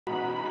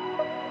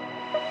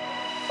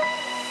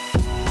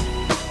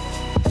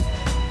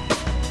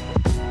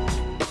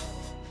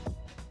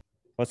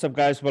What's up,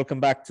 guys? Welcome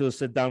back to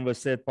Sit Down with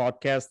Sid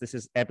podcast. This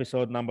is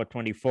episode number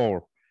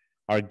 24.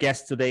 Our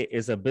guest today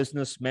is a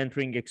business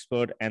mentoring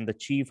expert and the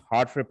Chief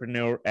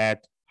Heart-repreneur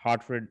at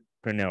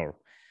Heart-repreneur.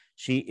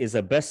 She is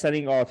a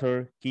best-selling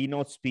author,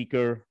 keynote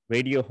speaker,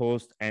 radio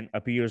host, and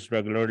appears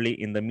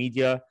regularly in the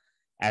media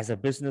as a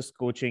business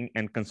coaching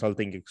and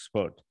consulting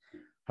expert.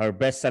 Her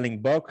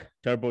best-selling book,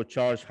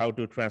 Turbocharge: How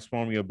to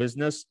Transform Your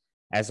Business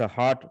as a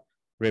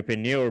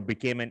Heart-repreneur,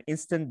 became an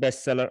instant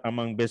bestseller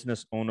among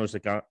business owners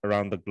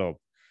around the globe.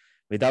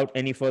 Without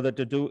any further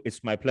ado,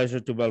 it's my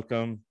pleasure to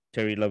welcome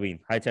Terri Levine.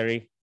 Hi,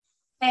 Terri.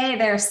 Hey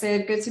there,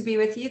 Sid. Good to be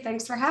with you.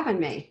 Thanks for having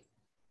me.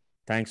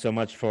 Thanks so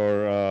much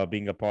for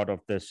being a part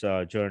of this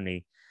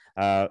journey.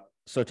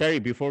 So,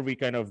 Terri, before we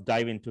kind of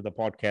dive into the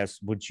podcast,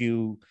 would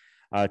you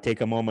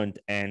take a moment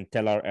and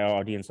tell our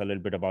audience a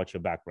little bit about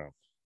your background?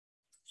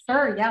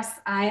 Sure. Yes,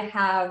 I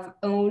have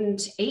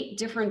owned 8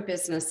 different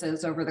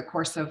businesses over the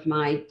course of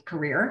my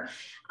career.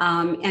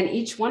 And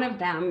each one of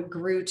them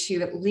grew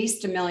to at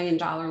least $1 million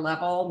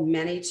level,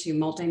 many to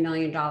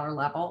multi-million-dollar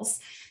levels.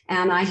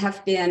 And I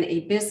have been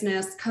a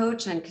business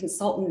coach and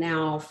consultant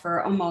now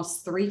for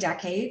almost 3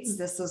 decades.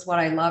 This is what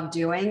I love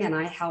doing. And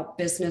I help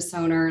business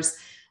owners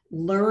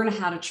learn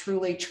how to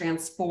truly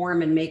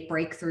transform and make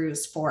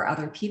breakthroughs for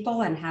other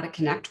people and how to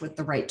connect with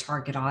the right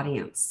target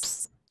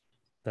audience.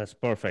 That's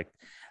perfect.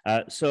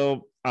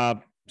 So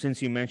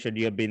since you mentioned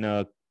you have been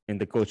in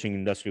the coaching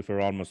industry for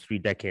almost 3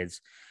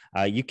 decades,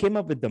 you came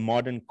up with the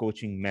modern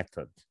coaching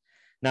method.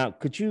 Now,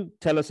 could you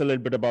tell us a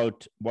little bit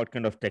about what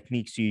kind of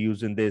techniques you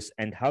use in this,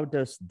 and how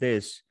does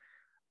this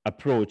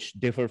approach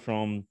differ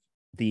from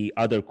the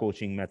other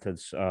coaching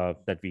methods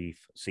that we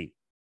see?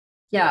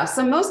 Yeah,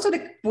 so most of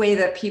the way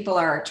that people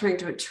are trying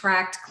to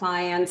attract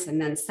clients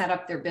and then set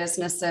up their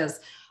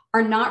businesses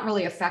are not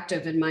really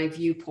effective in my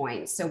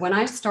viewpoint. So when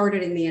I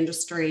started in the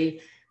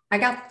industry, I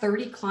got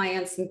 30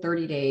 clients in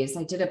 30 days.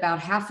 I did about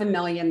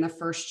 $500,000 the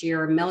first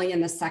year, $1 million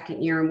the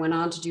second year, and went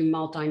on to do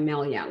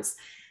multi-millions.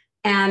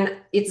 And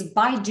it's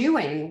by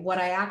doing what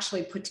I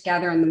actually put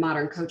together in the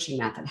modern coaching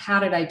method. How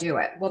did I do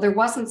it? Well, there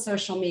wasn't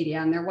social media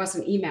and there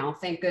wasn't email,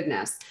 thank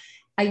goodness.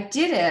 I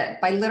did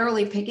it by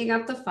literally picking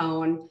up the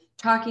phone,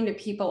 talking to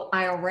people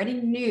I already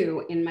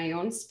knew in my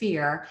own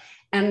sphere,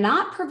 and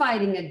not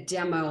providing a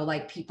demo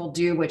like people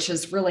do, which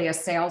is really a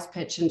sales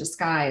pitch in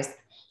disguise.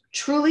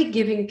 Truly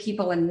giving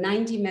people a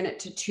 90-minute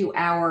to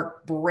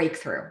 2-hour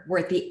breakthrough,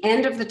 where at the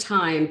end of the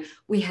time,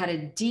 we had a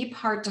deep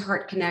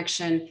heart-to-heart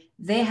connection,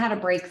 they had a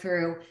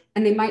breakthrough,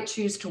 and they might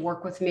choose to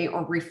work with me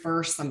or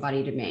refer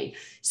somebody to me.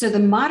 So the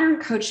modern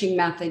coaching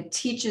method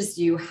teaches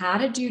you how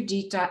to do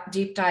deep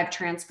dive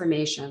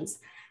transformations,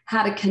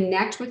 how to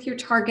connect with your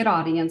target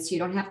audience. You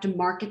don't have to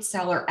market,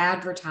 sell, or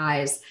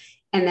advertise.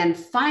 And then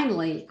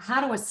finally,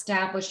 how to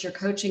establish your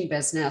coaching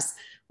business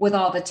with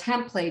all the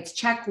templates,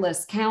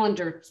 checklists,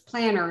 calendars,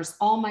 planners,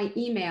 all my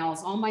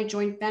emails, all my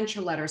joint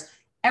venture letters,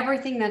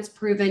 everything that's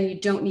proven. You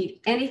don't need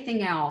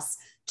anything else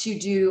to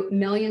do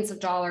millions of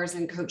dollars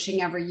in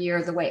coaching every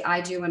year the way I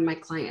do and my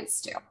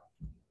clients do.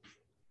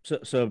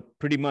 So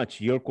pretty much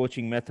your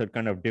coaching method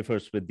kind of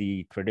differs with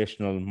the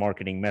traditional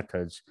marketing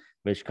methods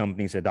which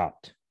companies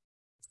adopt.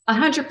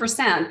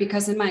 100%,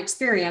 because in my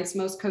experience,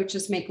 most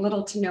coaches make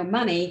little to no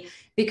money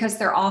because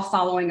they're all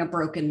following a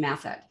broken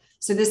method.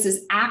 So this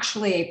is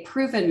actually a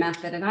proven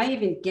method. And I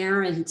even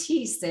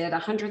guarantee, Sid,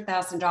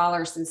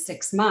 $100,000 in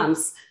 6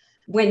 months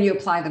when you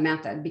apply the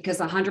method, because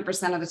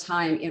 100% of the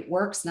time it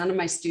works. None of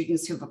my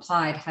students who've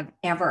applied have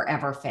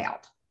ever failed.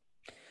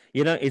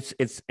 You know, it's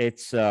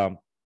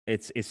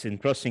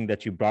interesting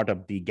that you brought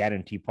up the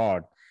guarantee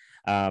part.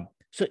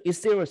 So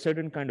is there a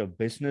certain kind of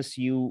business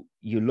you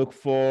look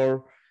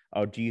for,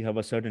 or do you have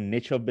a certain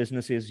niche of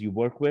businesses you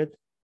work with?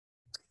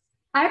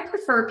 I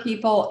prefer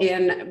people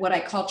in what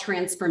I call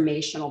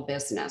transformational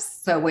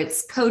business. So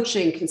it's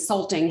coaching,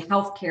 consulting,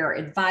 healthcare,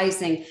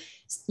 advising.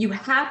 You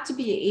have to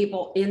be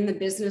able in the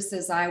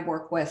businesses I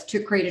work with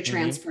to create a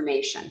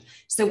transformation.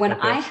 So when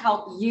I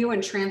help you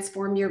and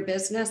transform your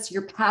business,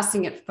 you're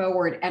passing it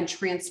forward and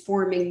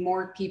transforming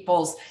more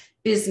people's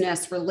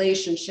business,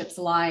 relationships,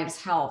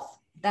 lives, health.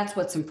 That's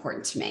what's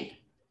important to me.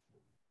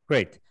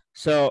 Great.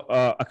 So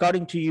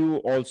according to you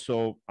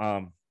also,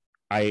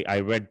 I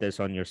read this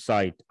on your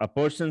site, a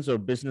person's or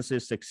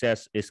business's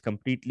success is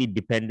completely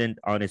dependent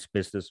on its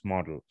business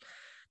model.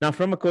 Now,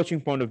 from a coaching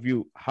point of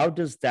view, how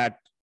does that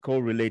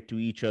correlate to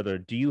each other?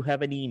 Do you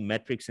have any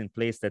metrics in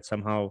place that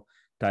somehow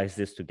ties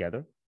this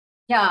together?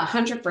 Yeah,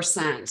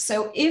 100%.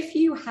 So if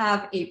you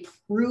have a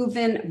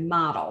proven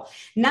model,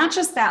 not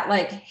just that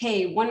like,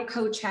 hey, one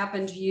coach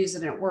happened to use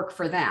it and it worked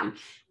for them.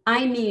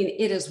 I mean,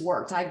 it has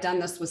worked. I've done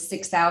this with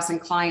 6,000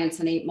 clients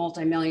and 8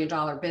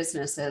 multi-million-dollar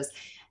businesses.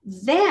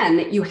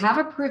 Then you have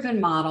a proven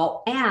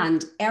model,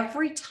 and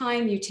every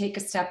time you take a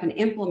step and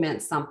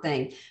implement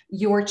something,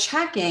 you're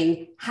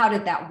checking, how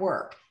did that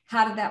work?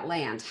 How did that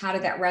land? How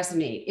did that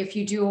resonate? If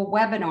you do a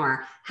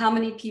webinar, how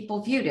many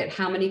people viewed it?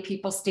 How many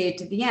people stayed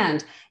to the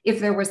end? If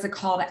there was a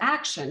call to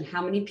action,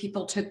 how many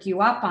people took you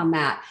up on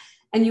that?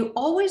 And you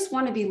always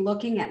want to be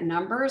looking at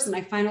numbers. And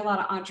I find a lot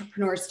of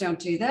entrepreneurs don't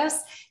do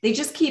this. They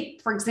just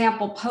keep, for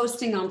example,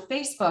 posting on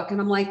Facebook. And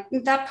I'm like,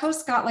 that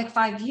post got like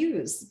 5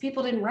 views.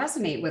 People didn't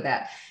resonate with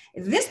it.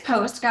 This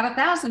post got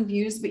 1,000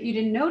 views, but you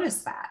didn't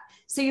notice that.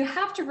 So you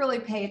have to really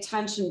pay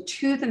attention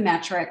to the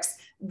metrics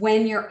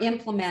when you're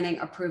implementing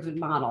a proven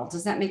model.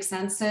 Does that make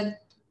sense, Sid?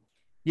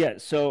 Yeah.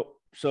 So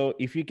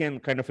if you can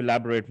kind of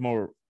elaborate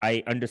more,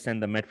 I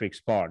understand the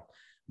metrics part,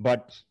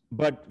 but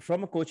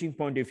from a coaching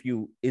point of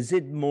view, is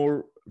it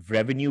more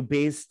revenue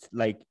based?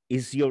 Like,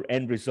 is your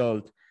end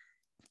result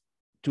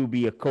to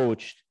be a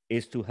coach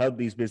is to help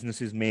these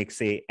businesses make,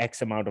 say,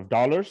 X amount of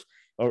dollars,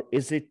 or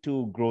is it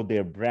to grow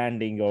their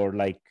branding or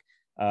like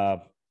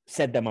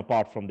set them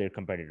apart from their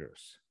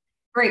competitors?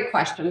 Great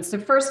question. So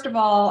first of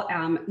all,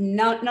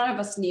 none of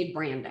us need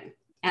branding.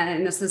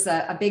 And this is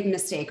a big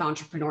mistake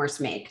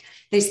entrepreneurs make.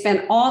 They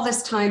spend all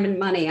this time and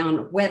money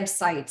on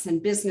websites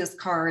and business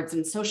cards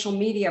and social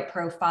media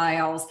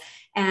profiles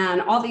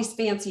and all these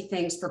fancy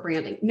things for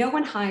branding. No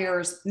one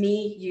hires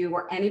me, you,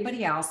 or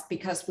anybody else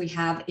because we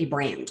have a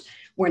brand.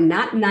 We're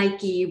not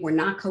Nike, we're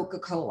not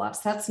Coca-Cola.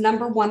 So that's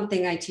number one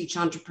thing I teach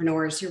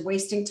entrepreneurs. You're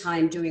wasting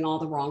time doing all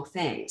the wrong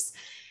things.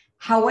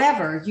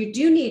 However, you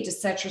do need to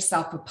set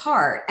yourself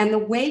apart. And the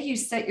way you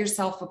set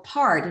yourself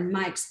apart, in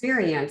my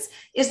experience,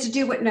 is to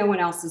do what no one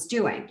else is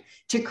doing,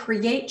 to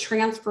create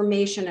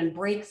transformation and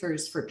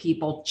breakthroughs for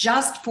people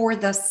just for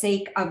the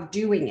sake of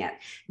doing it,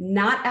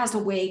 not as a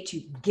way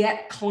to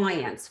get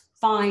clients,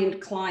 find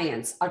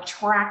clients,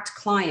 attract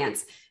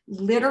clients,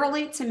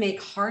 literally to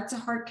make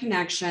heart-to-heart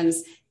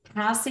connections,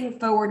 passing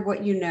forward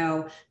what you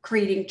know,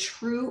 creating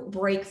true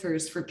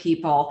breakthroughs for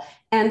people.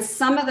 And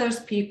some of those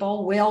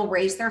people will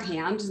raise their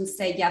hands and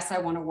say, yes, I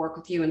want to work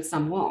with you, and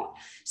some won't.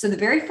 So the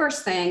very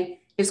first thing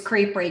is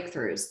create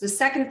breakthroughs. The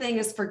second thing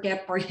is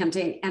forget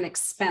branding and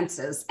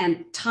expenses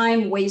and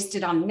time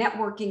wasted on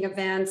networking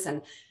events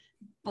and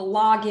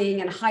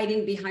blogging and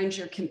hiding behind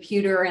your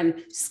computer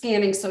and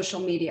scanning social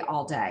media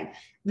all day.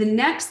 The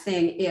next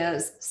thing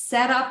is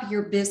set up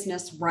your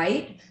business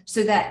right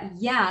so that,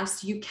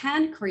 yes, you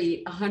can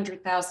create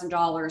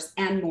 $100,000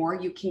 and more.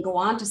 You can go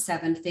on to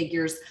 7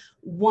 figures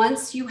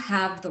once you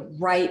have the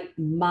right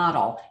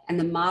model. And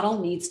the model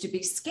needs to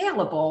be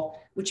scalable,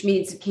 which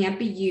means it can't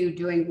be you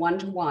doing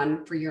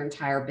one-to-one for your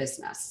entire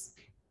business.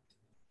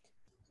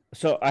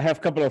 So I have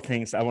a couple of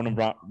things I want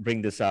to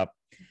bring this up.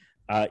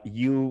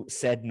 You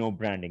said no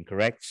branding,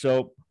 correct?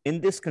 So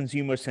in this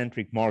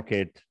consumer-centric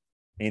market,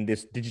 in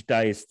this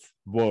digitized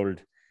world,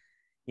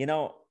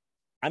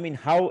 I mean,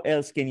 how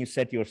else can you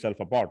set yourself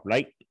apart?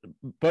 Like,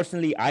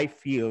 personally, I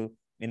feel,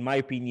 in my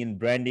opinion,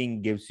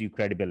 branding gives you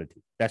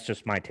credibility. That's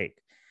just my take.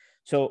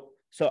 So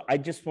I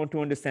just want to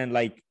understand,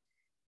 like,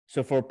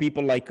 so for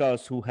people like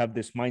us who have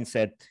this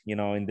mindset,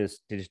 in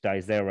this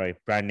digitized era,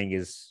 branding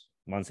is,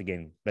 once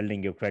again,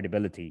 building your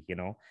credibility,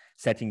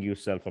 setting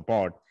yourself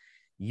apart.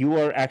 You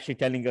are actually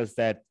telling us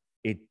that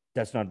it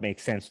does not make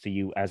sense to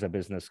you as a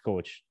business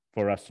coach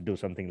for us to do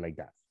something like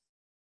that.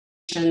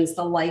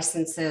 The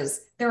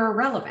licenses, they're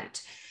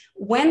irrelevant.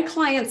 When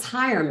clients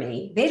hire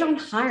me, they don't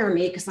hire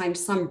me because I'm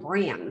some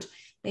brand.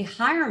 They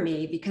hire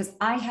me because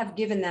I have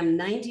given them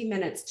 90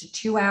 minutes to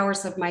 2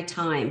 hours of my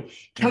time,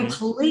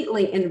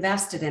 completely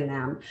invested in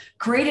them,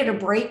 created a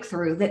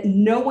breakthrough that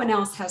no one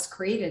else has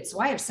created. So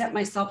I have set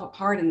myself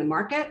apart in the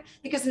market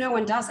because no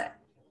one does it.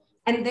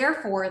 And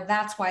therefore,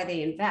 that's why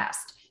they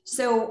invest.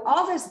 So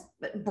all this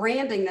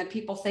branding that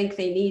people think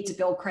they need to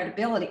build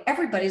credibility,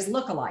 everybody's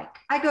lookalike.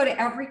 I go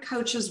to every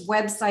coach's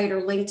website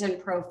or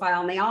LinkedIn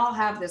profile, and they all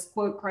have this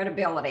quote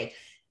credibility.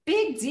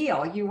 Big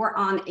deal. You were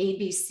on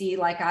ABC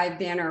like I've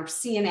been, or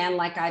CNN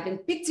like I've been.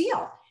 Big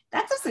deal.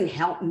 That doesn't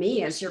help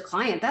me as your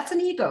client. That's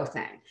an ego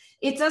thing.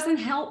 It doesn't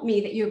help me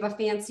that you have a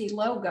fancy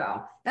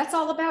logo. That's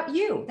all about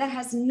you. That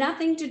has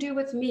nothing to do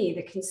with me,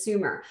 the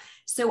consumer.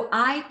 So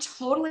I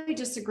totally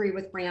disagree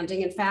with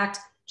branding. In fact,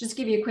 just to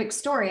give you a quick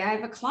story, I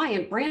have a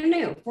client, brand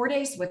new, 4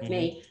 days with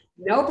me,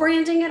 no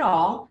branding at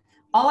all.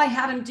 All I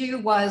had him do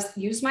was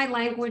use my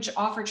language,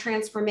 offer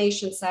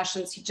transformation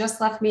sessions. He just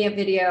left me a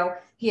video.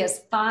 He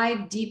has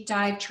 5 deep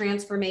dive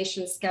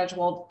transformations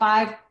scheduled,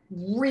 5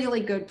 really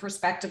good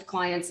prospective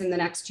clients in the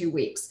next 2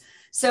 weeks.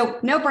 So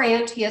no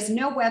brand, he has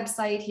no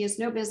website, he has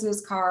no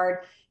business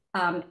card.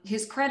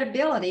 His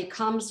credibility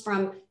comes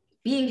from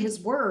being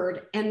his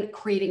word and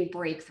creating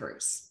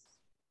breakthroughs.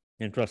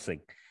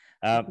 Interesting.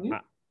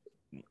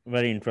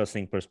 Very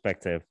interesting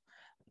perspective.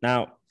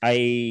 Now,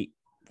 I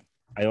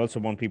also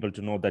want people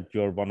to know that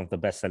you're one of the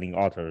best-selling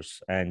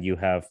authors, and you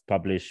have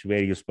published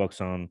various books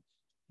on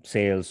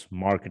sales,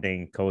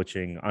 marketing,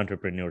 coaching,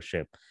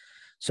 entrepreneurship.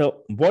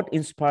 So what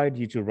inspired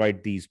you to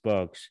write these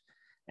books?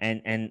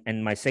 And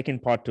my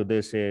second part to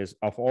this is,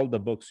 of all the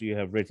books you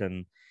have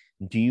written,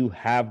 do you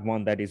have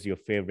one that is your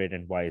favorite,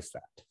 and why is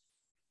that?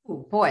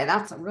 Oh boy,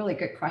 that's a really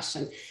good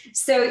question.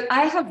 So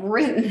I have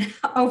written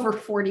over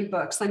 40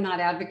 books. I'm not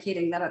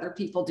advocating that other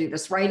people do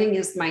this. Writing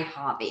is my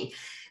hobby.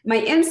 My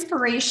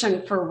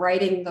inspiration for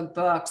writing the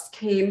books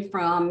came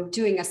from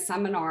doing a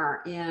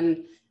seminar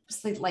in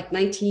like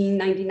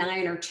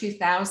 1999 or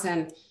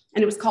 2000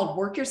 and it was called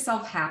Work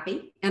Yourself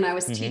Happy. And I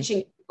was Mm-hmm.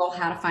 teaching people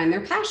how to find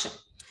their passion.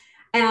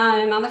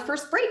 And on the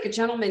first break, a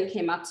gentleman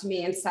came up to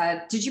me and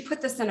said, "Did you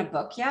put this in a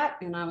book yet?"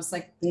 And I was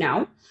like,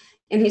 "No."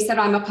 And he said,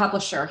 "I'm a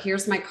publisher.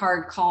 Here's my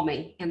card. Call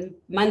me." And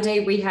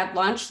Monday we had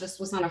lunch. This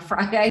was on a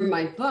Friday. In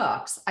my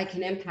books, I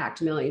can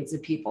impact millions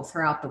of people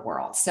throughout the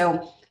world.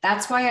 So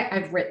that's why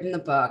I've written the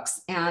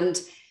books. And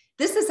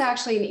this is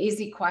actually an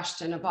easy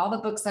question. Of all the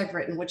books I've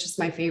written, which is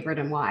my favorite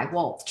and why?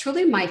 Well,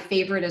 truly my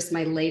favorite is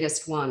my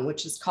latest one,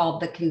 which is called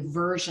The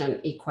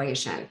Conversion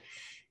Equation,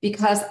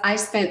 because I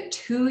spent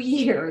 2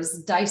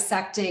 years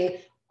dissecting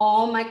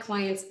all my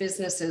clients'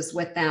 businesses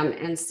with them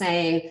and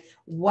saying,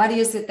 what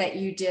is it that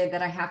you did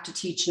that I have to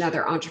teach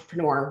another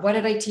entrepreneur? What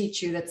did I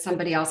teach you that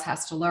somebody else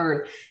has to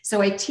learn?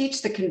 So I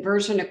teach the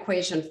conversion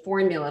equation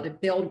formula to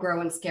build, grow,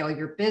 and scale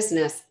your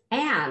business.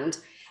 And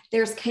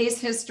there's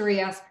case history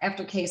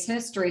after case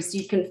history. So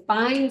you can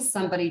find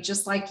somebody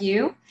just like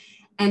you,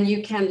 and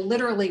you can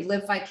literally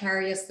live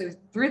vicariously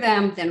through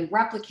them, then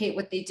replicate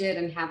what they did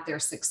and have their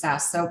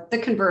success. So the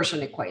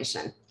conversion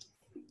equation.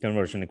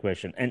 Conversion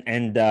equation.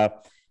 And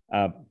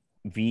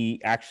we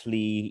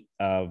actually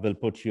will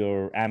put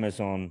your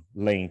Amazon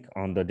link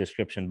on the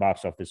description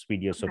box of this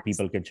video, so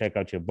people can check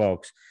out your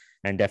books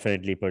and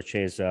definitely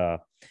purchase,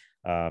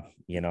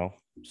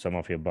 some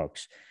of your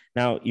books.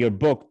 Now, your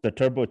book, The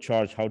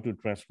Turbocharge: How to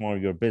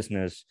Transform Your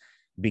Business,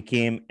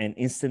 became an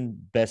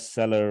instant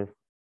bestseller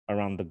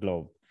around the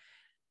globe.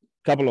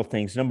 Couple of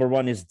things. Number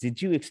one is,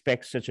 did you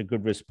expect such a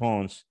good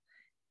response?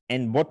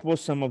 And what was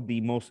some of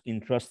the most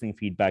interesting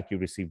feedback you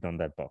received on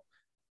that book?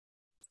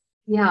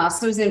 Yeah,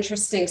 so it was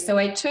interesting. So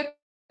I took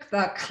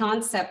the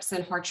concepts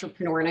in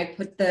Heart-repreneur and I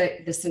put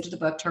this into the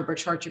book,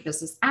 Turbocharge Your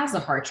Business as a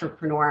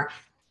Heart-repreneur.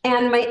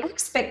 And my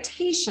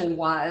expectation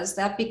was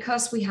that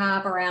because we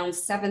have around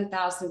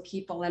 7,000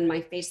 people in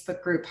my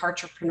Facebook group,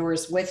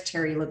 Heart-repreneurs with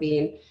Terri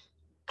Levine,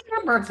 a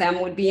number of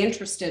them would be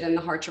interested in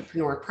the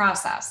Heart-repreneur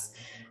process.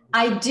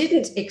 I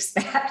didn't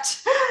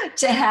expect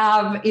to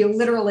have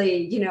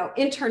literally,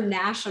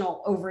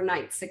 international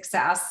overnight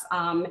success.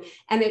 And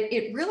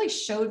it really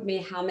showed me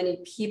how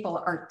many people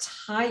are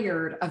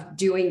tired of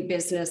doing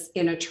business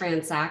in a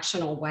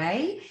transactional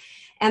way.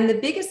 And the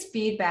biggest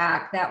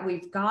feedback that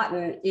we've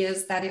gotten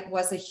is that it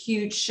was a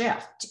huge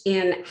shift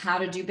in how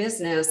to do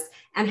business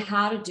and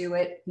how to do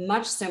it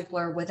much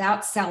simpler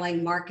without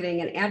selling,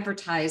 marketing, and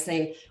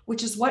advertising,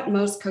 which is what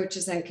most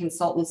coaches and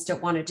consultants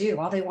don't want to do.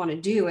 All they want to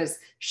do is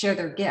share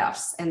their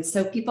gifts. And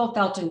so people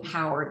felt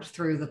empowered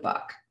through the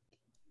book.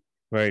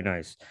 Very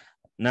nice.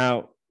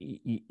 Now,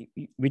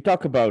 we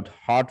talk about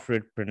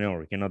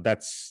Heart-repreneur.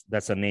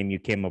 That's a name you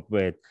came up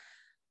with.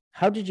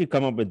 How did you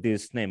come up with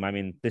this name? I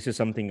mean, this is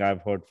something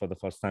I've heard for the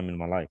first time in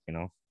my life,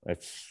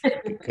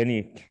 can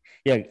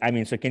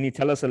you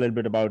tell us a little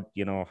bit about,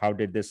 how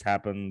did this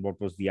happen?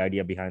 What was the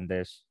idea behind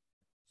this?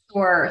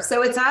 Sure.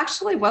 So it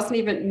actually wasn't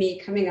even me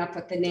coming up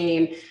with the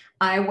name.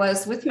 I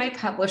was with my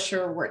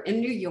publisher. We're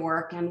in New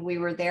York and we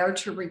were there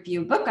to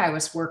review a book I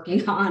was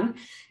working on.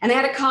 And I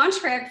had a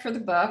contract for the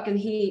book, and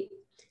he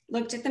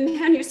looked at the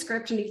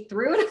manuscript and he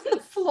threw it on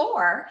the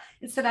floor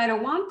and said, "I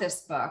don't want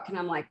this book." And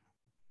I'm like,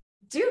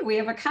 "Dude, we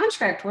have a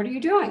contract. What are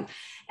you doing?"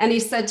 And he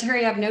said,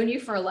 "Terri, I've known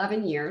you for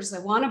 11 years. I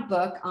want a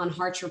book on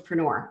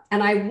Heart-repreneur."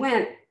 And I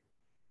went,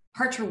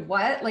 "Heart-repreneur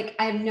what? Like,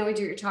 I have no idea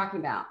what you're talking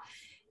about."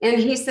 And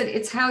he said,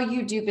 "It's how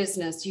you do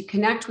business. You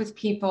connect with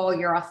people.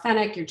 You're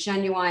authentic. You're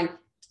genuine.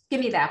 Give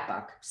me that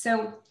book."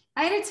 So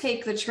I had to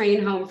take the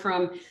train home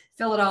from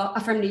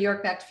New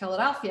York back to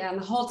Philadelphia. And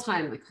the whole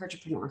time, like,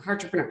 Heart-repreneur,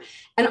 Heart-repreneur.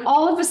 And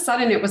all of a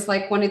sudden, it was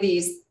like one of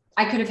these,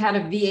 I could have had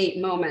a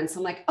V8 moments.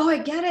 I'm like, "Oh, I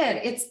get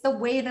it. It's the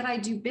way that I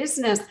do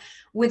business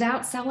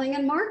without selling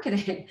and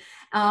marketing."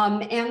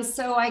 And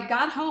so I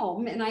got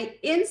home and I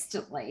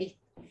instantly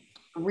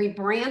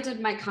rebranded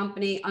my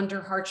company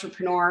under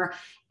Heart-repreneur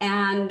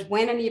and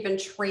went and even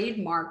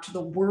trademarked the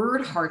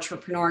word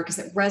Heart-repreneur because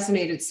it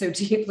resonated so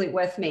deeply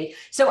with me.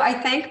 So I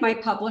thank my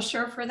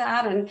publisher for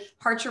that. And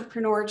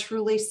Heart-repreneur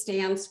truly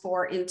stands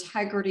for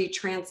integrity,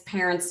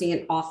 transparency,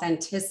 and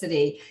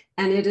authenticity.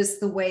 And it is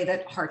the way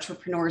that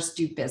Heart-repreneurs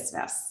do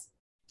business.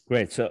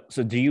 Great. So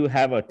do you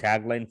have a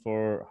tagline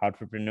for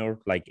Heart-repreneur,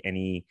 like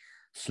any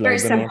slogan? Very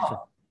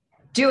simple.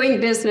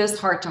 Doing business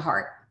heart to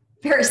heart.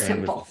 Very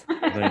simple.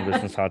 Doing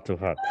business heart to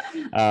heart.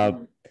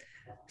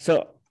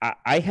 So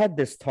I had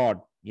this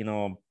thought,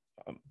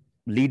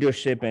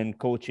 leadership and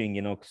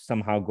coaching,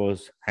 somehow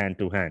goes hand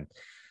to hand.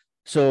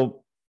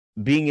 So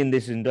being in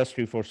this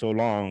industry for so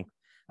long,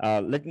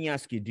 let me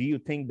ask you, do you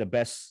think the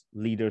best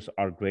leaders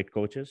are great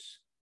coaches?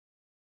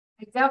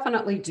 I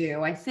definitely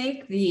do. I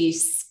think the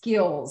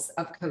skills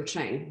of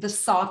coaching, the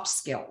soft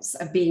skills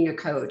of being a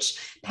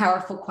coach,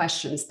 powerful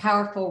questions,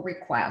 powerful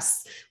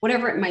requests,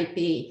 whatever it might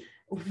be,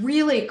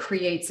 really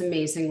creates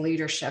amazing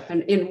leadership.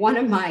 And in one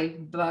of my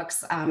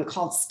books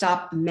called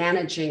Stop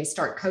Managing,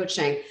 Start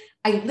Coaching,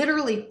 I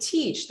literally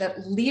teach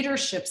that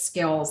leadership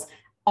skills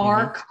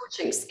are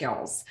coaching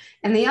skills.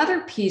 And the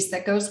other piece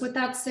that goes with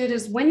that, Sid,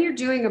 is when you're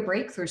doing a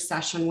breakthrough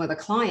session with a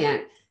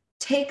client,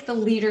 take the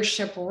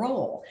leadership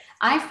role.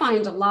 I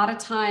find a lot of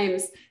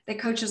times that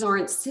coaches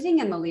aren't sitting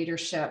in the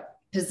leadership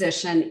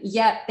position,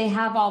 yet they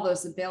have all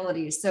those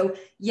abilities. So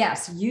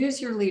yes,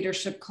 use your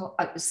leadership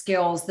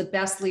skills. The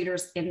best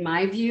leaders, in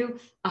my view,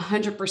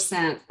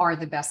 100% are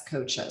the best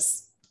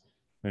coaches.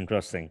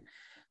 Interesting.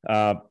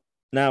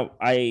 Now,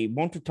 I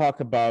want to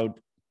talk about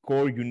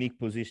core unique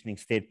positioning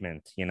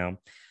statement.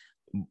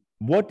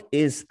 What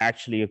is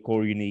actually a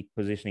core unique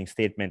positioning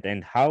statement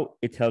and how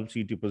it helps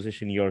you to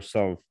position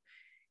yourself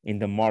in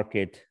the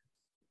market,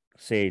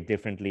 say,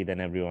 differently than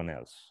everyone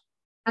else?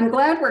 I'm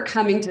glad we're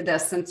coming to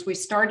this since we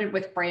started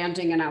with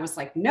branding and I was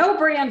like, no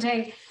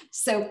branding.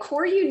 So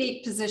core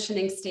unique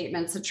positioning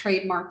statements, a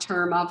trademark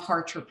term of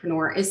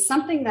Heart-repreneur, is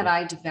something that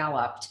I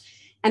developed.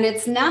 And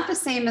it's not the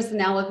same as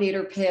an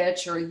elevator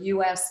pitch or a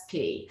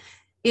USP.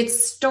 It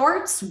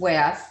starts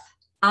with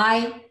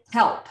I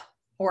help,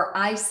 or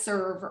I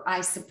serve, or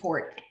I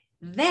support.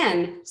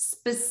 Then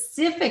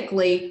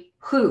specifically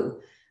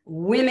who?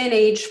 Women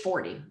age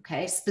 40,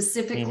 okay?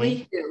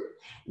 Specifically who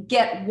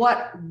get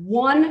what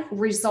one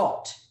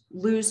result,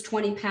 lose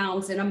 20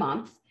 pounds in a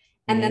month.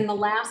 And then the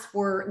last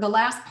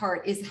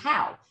part is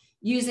how,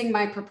 using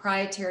my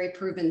proprietary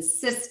proven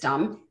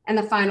system. And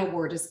the final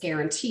word is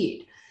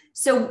guaranteed.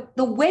 So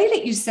the way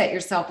that you set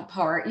yourself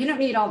apart, you don't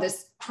need all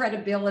this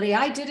credibility.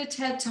 I did a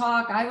TED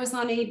Talk. I was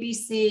on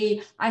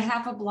ABC. I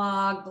have a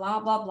blog, blah,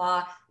 blah,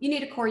 blah. You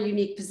need a core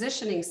unique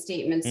positioning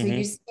statement. So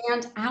you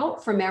stand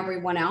out from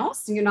everyone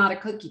else and you're not a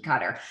cookie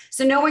cutter.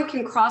 So no one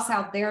can cross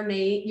out their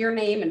name, your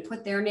name, and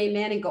put their name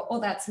in and go, oh,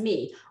 that's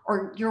me.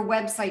 Or your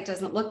website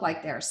doesn't look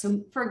like theirs.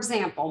 So for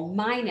example,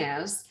 mine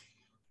is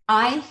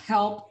I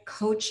help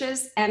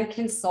coaches and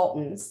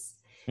consultants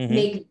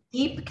make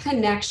deep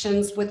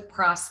connections with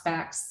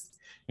prospects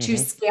to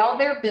scale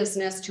their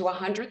business to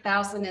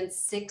 100,000 in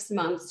 6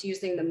 months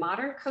using the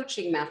modern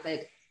coaching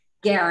method,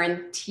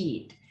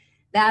 guaranteed.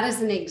 That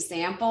is an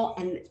example.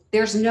 And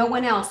there's no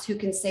one else who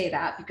can say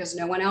that because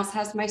no one else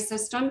has my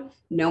system.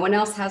 No one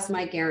else has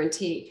my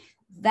guarantee.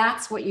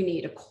 That's what you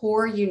need, a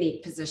core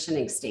unique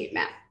positioning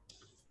statement.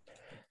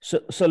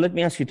 So let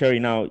me ask you, Terri,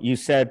 now you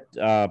said,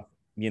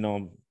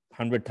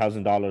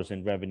 $100,000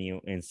 in revenue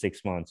in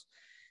 6 months.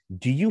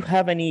 Do you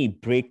have any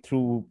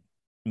breakthrough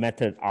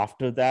method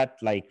after that?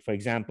 Like, for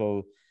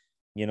example,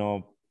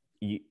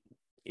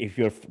 if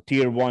your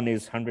tier one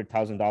is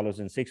 $100,000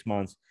 in 6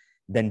 months,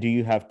 then do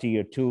you have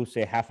tier two,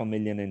 say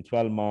 $500,000 in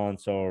 12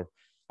 months or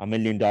 $1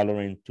 million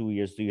in 2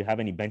 years? Do you have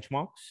any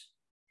benchmarks?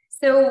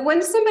 So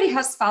when somebody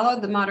has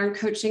followed the modern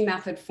coaching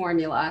method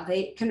formula,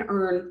 they can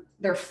earn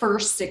their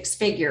first 6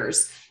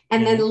 figures.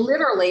 And then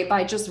literally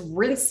by just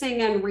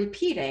rinsing and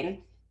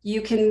repeating,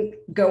 you can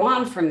go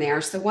on from there.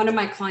 So one of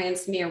my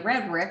clients, Mia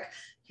Redrick,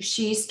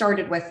 she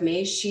started with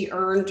me. She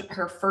earned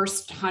her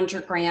first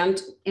 100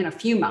 grand in a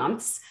few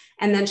months.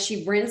 And then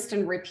she rinsed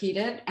and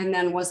repeated and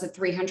then was at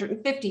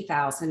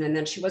 350,000. And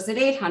then she was at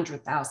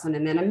 800,000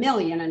 and then $1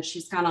 million. And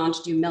she's gone on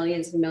to do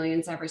millions and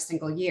millions every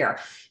single year.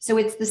 So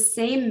it's the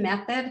same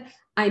method.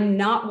 I'm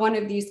not one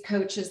of these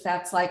coaches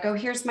that's like, oh,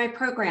 here's my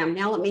program.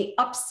 Now let me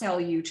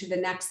upsell you to the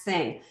next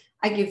thing.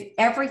 I give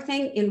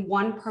everything in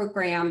one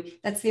program.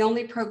 That's the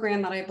only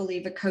program that I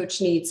believe a coach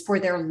needs for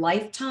their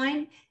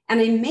lifetime. And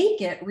I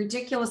make it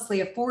ridiculously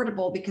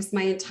affordable because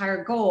my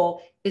entire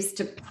goal is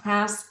to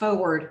pass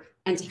forward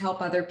and to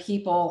help other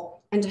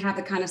people and to have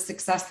the kind of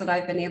success that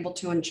I've been able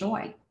to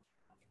enjoy.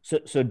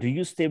 So do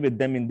you stay with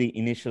them in the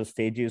initial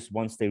stages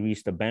once they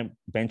reach the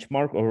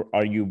benchmark, or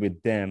are you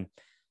with them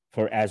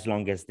for as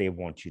long as they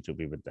want you to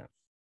be with them?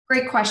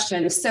 Great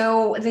question.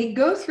 So they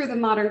go through the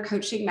modern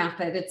coaching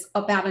method. It's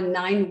about a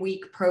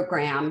 9-week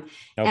program.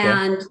 Okay.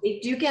 And they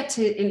do get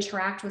to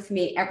interact with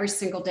me every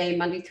single day,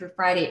 Monday through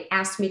Friday,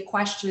 ask me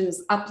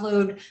questions,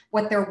 upload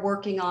what they're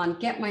working on,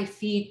 get my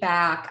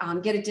feedback,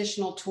 get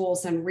additional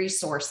tools and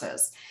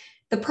resources.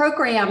 The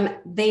program,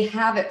 they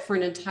have it for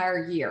an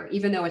entire year,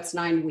 even though it's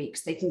 9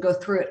 weeks. They can go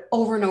through it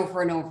over and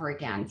over and over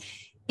again.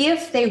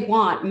 If they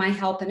want my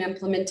help in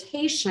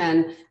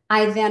implementation,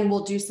 I then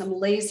will do some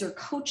laser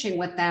coaching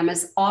with them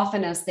as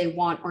often as they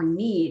want or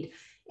need.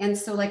 And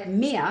so like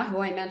Mia, who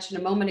I mentioned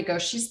a moment ago,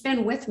 she's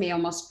been with me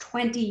almost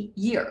 20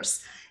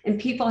 years. And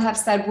people have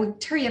said, well,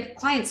 Terri, you have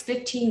clients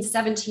 15,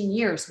 17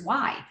 years.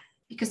 Why?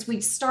 Because we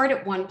start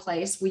at one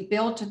place, we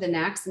build to the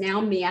next.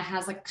 Now Mia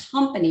has a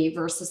company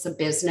versus a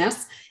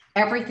business.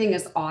 Everything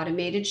is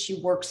automated.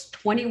 She works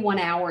 21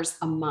 hours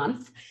a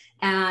month.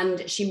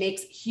 And she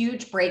makes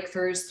huge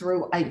breakthroughs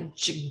through a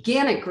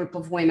gigantic group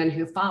of women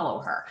who follow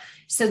her.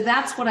 So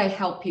that's what I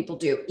help people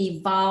do: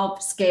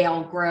 evolve,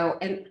 scale, grow.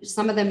 And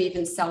some of them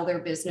even sell their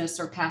business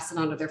or pass it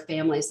on to their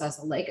families as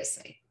a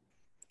legacy.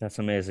 That's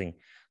amazing.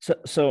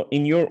 So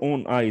in your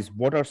own eyes,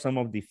 what are some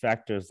of the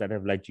factors that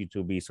have led you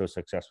to be so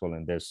successful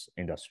in this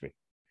industry?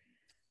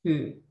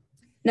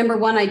 Number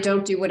one, I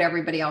don't do what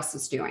everybody else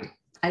is doing.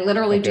 I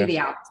literally do the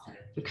opposite.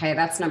 Okay,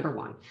 that's number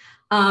one.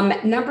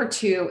 Number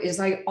two is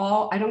I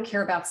don't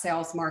care about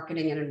sales,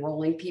 marketing, and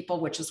enrolling people,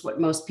 which is what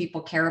most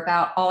people care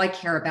about. All I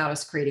care about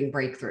is creating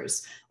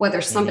breakthroughs.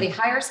 Whether somebody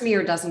hires me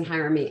or doesn't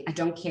hire me, I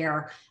don't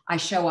care. I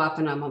show up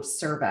and I'm of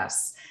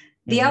service.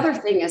 The other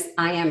thing is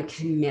I am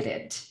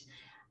committed.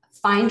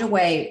 Find a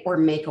way or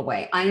make a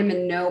way. I am a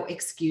no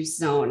excuse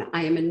zone.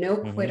 I am a no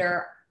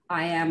quitter.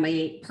 I am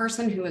a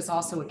person who is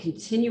also a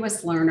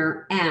continuous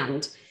learner,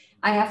 and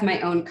I have my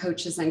own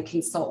coaches and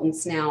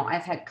consultants now.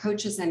 I've had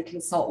coaches and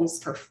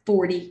consultants for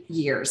 40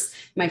 years.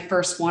 My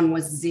first one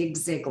was Zig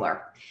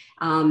Ziglar.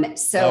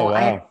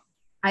 I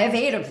have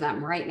 8 of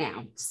them right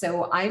now.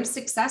 So I'm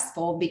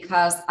successful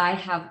because I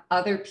have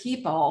other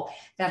people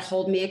that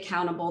hold me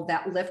accountable,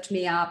 that lift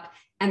me up,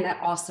 and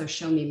that also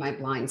show me my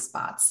blind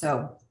spots.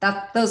 So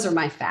those are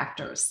my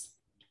factors.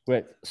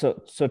 Great.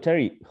 So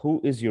Terri,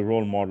 who is your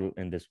role model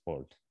in this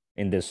world,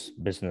 in this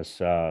business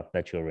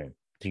that you're in?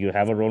 Do you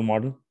have a role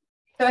model?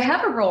 So I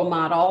have a role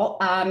model,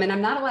 and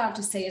I'm not allowed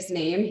to say his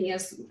name. He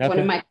is one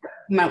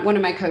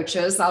of my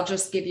coaches. I'll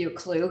just give you a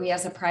clue. He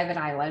has a private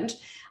island,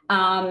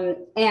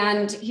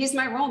 and he's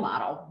my role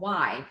model.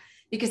 Why?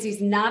 Because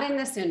he's not in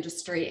this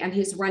industry, and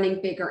he's running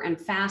bigger and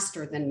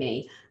faster than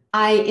me.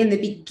 In the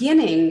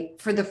beginning,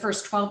 for the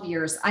first 12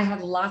 years, I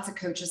had lots of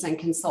coaches and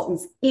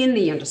consultants in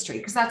the industry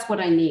because that's what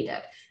I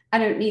needed. I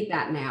don't need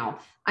that now.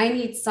 I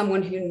need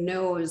someone who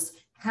knows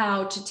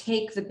how to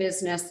take the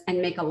business and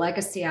make a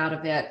legacy out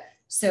of it.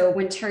 So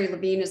when Terri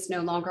Levine is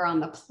no longer on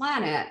the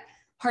planet,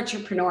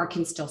 Heart-repreneur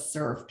can still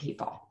serve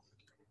people.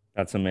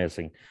 That's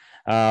amazing.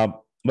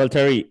 Well,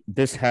 Terri,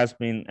 this has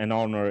been an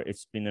honor.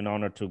 It's been an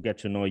honor to get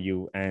to know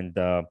you and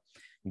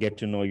get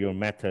to know your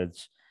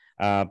methods.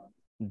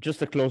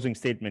 Just a closing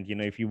statement,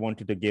 if you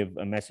wanted to give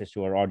a message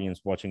to our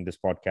audience watching this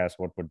podcast,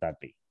 what would that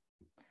be?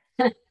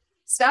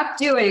 Stop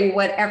doing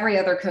what every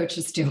other coach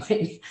is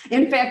doing.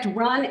 In fact,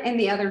 run in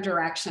the other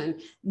direction.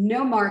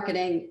 No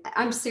marketing.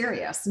 I'm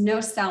serious. No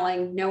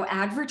selling, no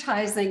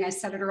advertising. I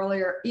said it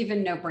earlier,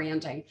 even no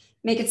branding.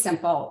 Make it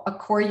simple. A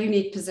core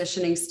unique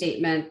positioning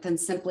statement, then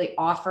simply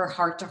offer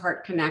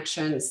heart-to-heart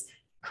connections,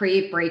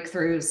 create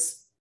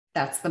breakthroughs.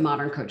 That's the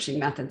modern coaching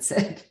method,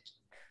 Sid.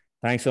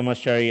 Thanks so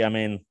much,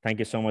 Terri. Thank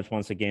you so much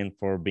once again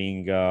for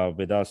being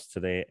with us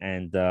today.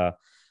 And,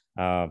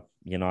 I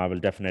will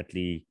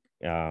definitely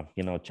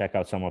check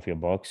out some of your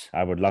books.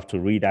 I would love to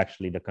read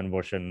actually the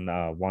conversion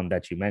one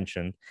that you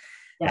mentioned.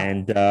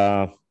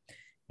 Yeah.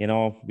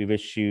 And, we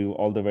wish you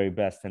all the very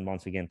best. And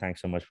once again,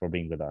 thanks so much for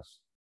being with us.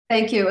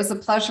 Thank you. It was a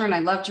pleasure. And I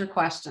loved your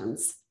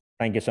questions.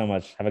 Thank you so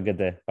much. Have a good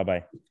day.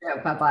 Bye-bye.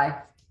 Yeah,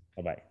 bye-bye.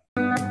 Bye-bye.